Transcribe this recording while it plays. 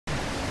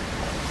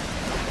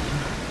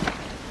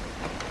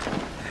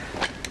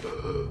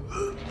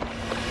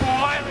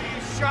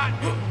shot!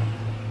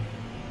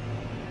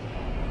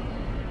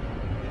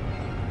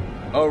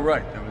 Oh,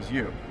 right, that was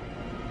you.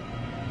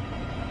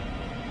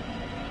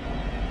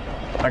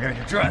 I gotta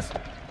get dressed.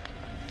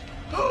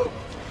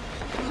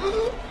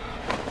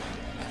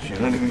 You're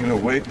not even gonna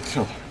wait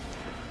until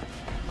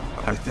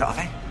I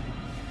die?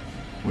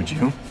 Would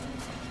you?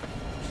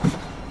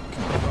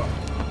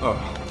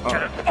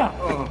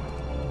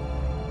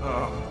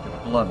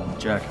 Blood on the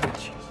jacket.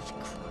 Jesus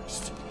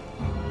Christ.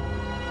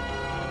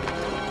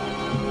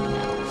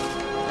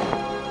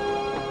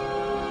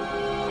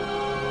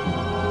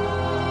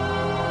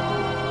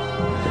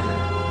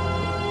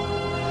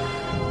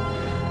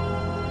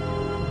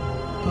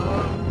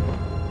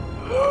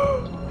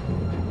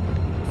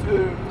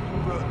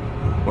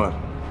 What?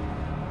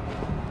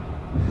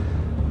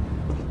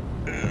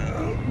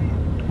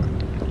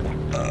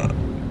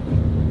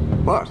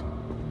 What?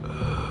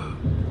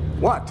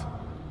 What?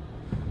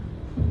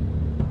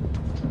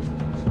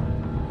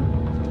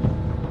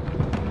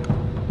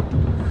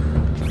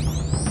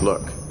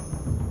 Look,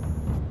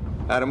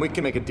 Adam, we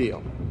can make a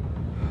deal.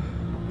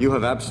 You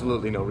have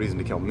absolutely no reason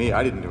to kill me.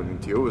 I didn't do anything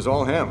to you. It was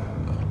all him.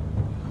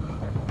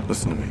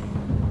 Listen to me.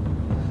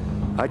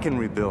 I can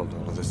rebuild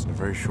all of this in a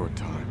very short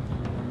time.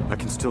 I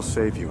can still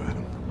save you,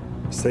 Adam.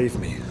 Save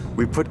me.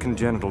 We put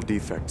congenital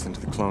defects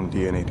into the clone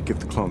DNA to give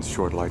the clones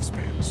short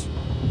lifespans.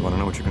 You want to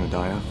know what you're going to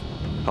die of?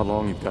 How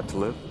long you've got to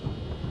live?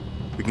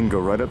 We can go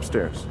right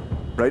upstairs,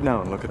 right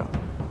now, and look it up.